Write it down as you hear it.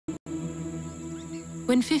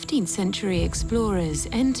When 15th century explorers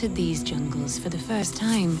entered these jungles for the first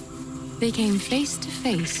time, they came face to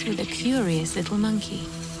face with a curious little monkey.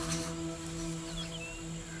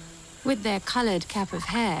 With their colored cap of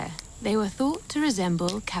hair, they were thought to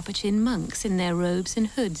resemble Capuchin monks in their robes and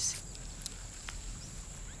hoods.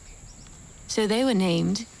 So they were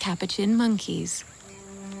named Capuchin monkeys.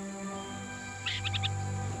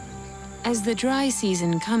 As the dry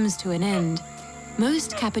season comes to an end,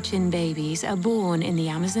 most Capuchin babies are born in the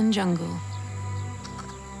Amazon jungle.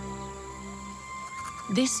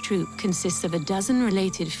 This troop consists of a dozen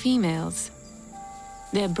related females,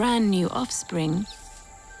 their brand new offspring,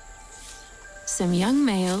 some young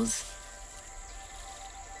males,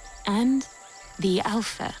 and the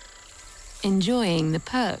alpha, enjoying the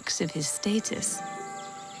perks of his status.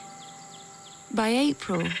 By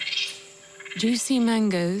April, juicy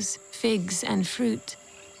mangoes, figs, and fruit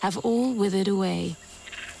have all withered away.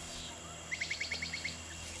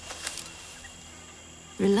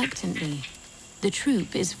 Reluctantly, the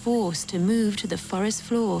troop is forced to move to the forest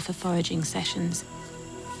floor for foraging sessions.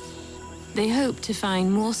 They hope to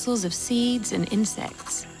find morsels of seeds and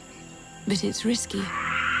insects, but it's risky.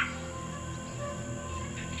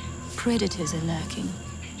 Predators are lurking.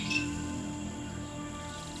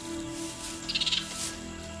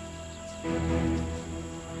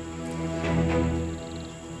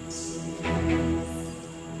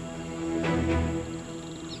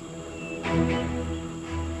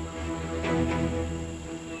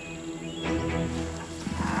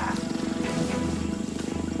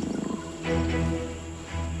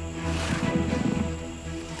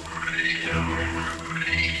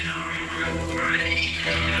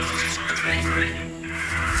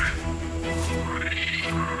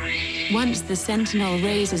 Once the sentinel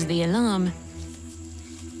raises the alarm,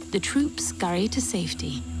 the troops scurry to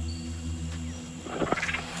safety.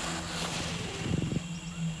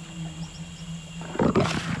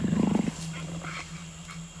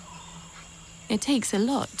 It takes a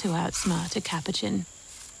lot to outsmart a Capuchin.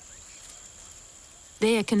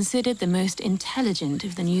 They are considered the most intelligent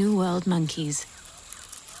of the New World monkeys.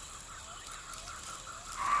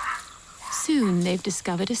 Soon they've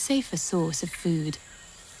discovered a safer source of food,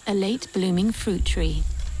 a late-blooming fruit tree.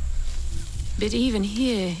 But even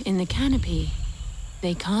here in the canopy,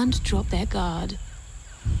 they can't drop their guard.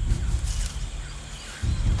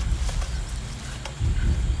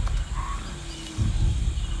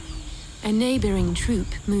 A neighboring troop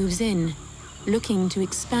moves in, looking to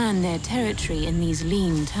expand their territory in these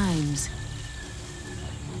lean times.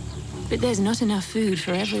 But there's not enough food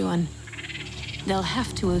for everyone. They'll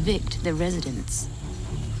have to evict the residents.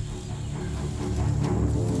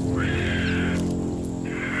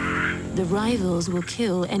 The rivals will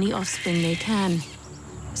kill any offspring they can,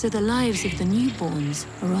 so the lives of the newborns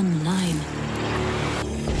are on the line.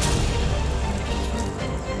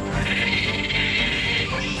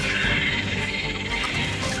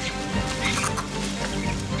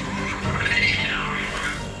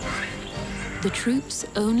 The troops'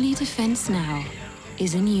 only defense now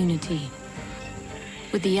is in unity.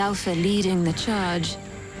 With the alpha leading the charge,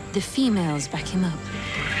 the females back him up.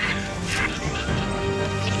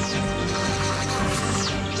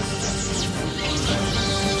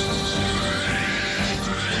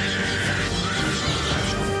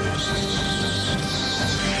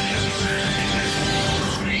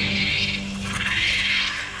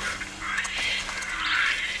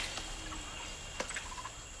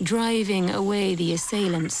 Driving away the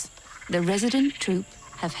assailants, the resident troop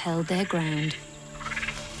have held their ground.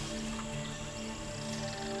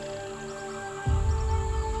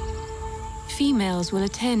 Females will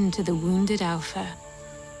attend to the wounded alpha,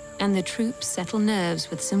 and the troops settle nerves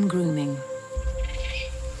with some grooming.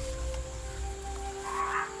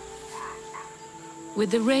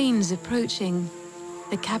 With the rains approaching,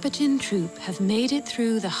 the Capuchin troop have made it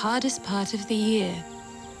through the hardest part of the year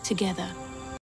together.